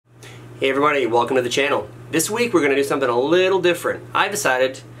Hey everybody, welcome to the channel. This week we're going to do something a little different. I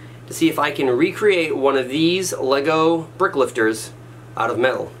decided to see if I can recreate one of these Lego brick lifters out of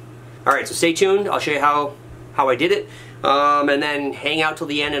metal. Alright, so stay tuned. I'll show you how I did it. And then hang out till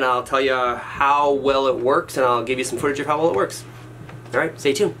the end and I'll tell you how well it works and I'll give you some footage of how well it works. Alright,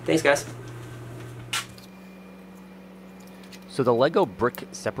 stay tuned. Thanks guys. So the Lego brick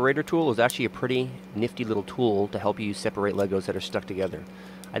separator tool is actually a pretty nifty little tool to help you separate Legos that are stuck together.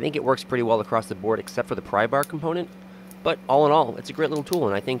 I think it works pretty well across the board except for the pry bar component, but all in all, it's a great little tool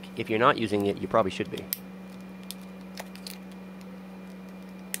and I think if you're not using it, you probably should be.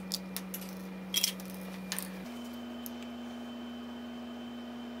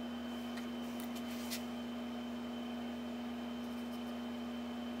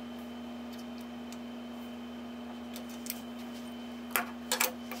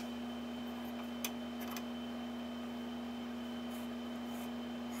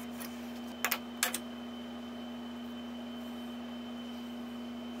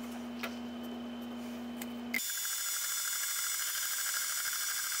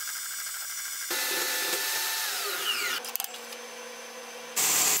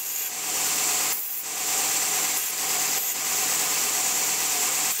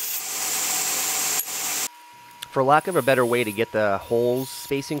 For lack of a better way to get the holes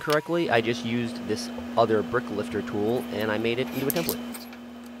spacing correctly, I just used this other brick lifter tool and I made it into a template.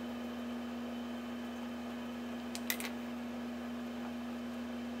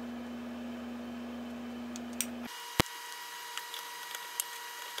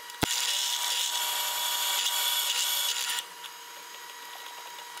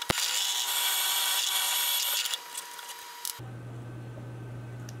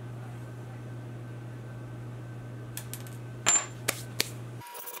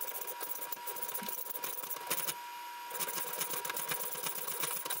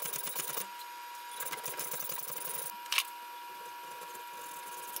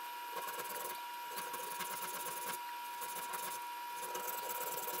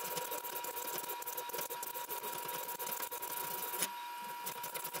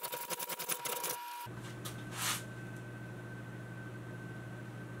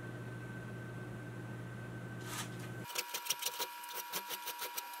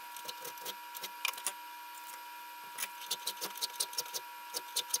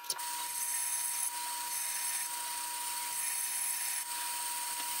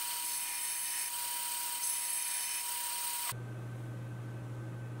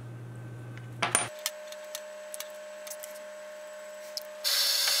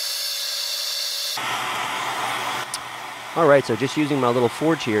 Alright, so just using my little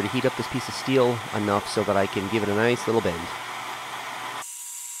forge here to heat up this piece of steel enough so that I can give it a nice little bend.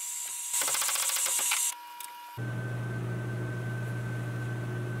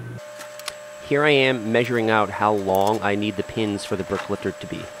 Here I am measuring out how long I need the pins for the brick lifter to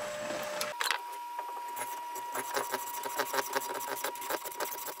be.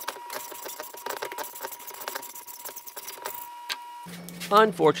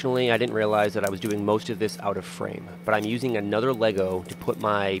 Unfortunately, I didn't realize that I was doing most of this out of frame, but I'm using another Lego to put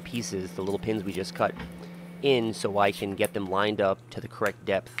my pieces, the little pins we just cut, in so I can get them lined up to the correct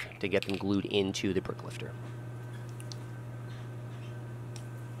depth to get them glued into the brick lifter.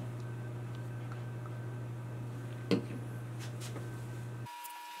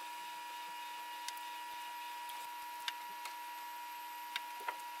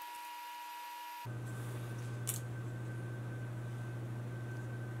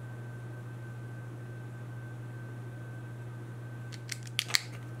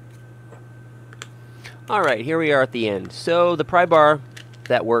 Alright, here we are at the end. So the pry bar,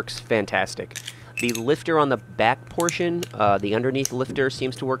 that works fantastic. The lifter on the back portion, the underneath lifter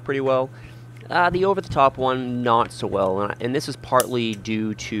seems to work pretty well. The over-the-top one, not so well. And this is partly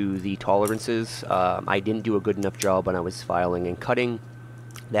due to the tolerances. I didn't do a good enough job when I was filing and cutting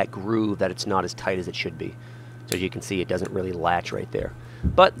that groove that it's not as tight as it should be. So as you can see, it doesn't really latch right there.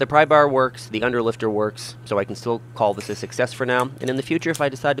 But the pry bar works, the under lifter works, so I can still call this a success for now. And in the future, if I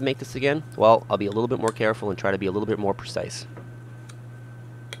decide to make this again, well, I'll be a little bit more careful and try to be a little bit more precise.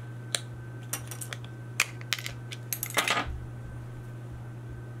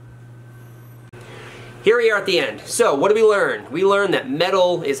 Here we are at the end. So, what did we learn? We learned that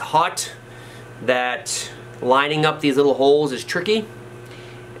metal is hot, that lining up these little holes is tricky,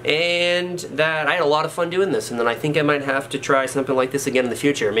 and that I had a lot of fun doing this, and then I think I might have to try something like this again in the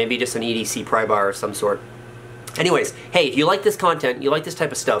future, maybe just an EDC pry bar of some sort. Anyways, hey, if you like this content, you like this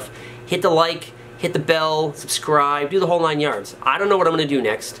type of stuff, hit the like, hit the bell, subscribe, do the whole 9 yards. I don't know what I'm going to do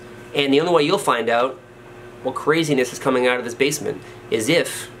next, and the only way you'll find out what craziness is coming out of this basement is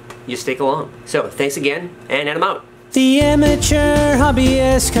if you stick along. So thanks again, and I'm out. The amateur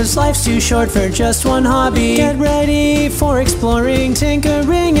hobbyist, 'cause life's too short for just one hobby. Get ready for exploring,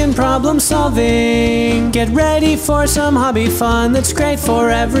 tinkering, and problem solving. Get ready for some hobby fun that's great for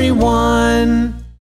everyone.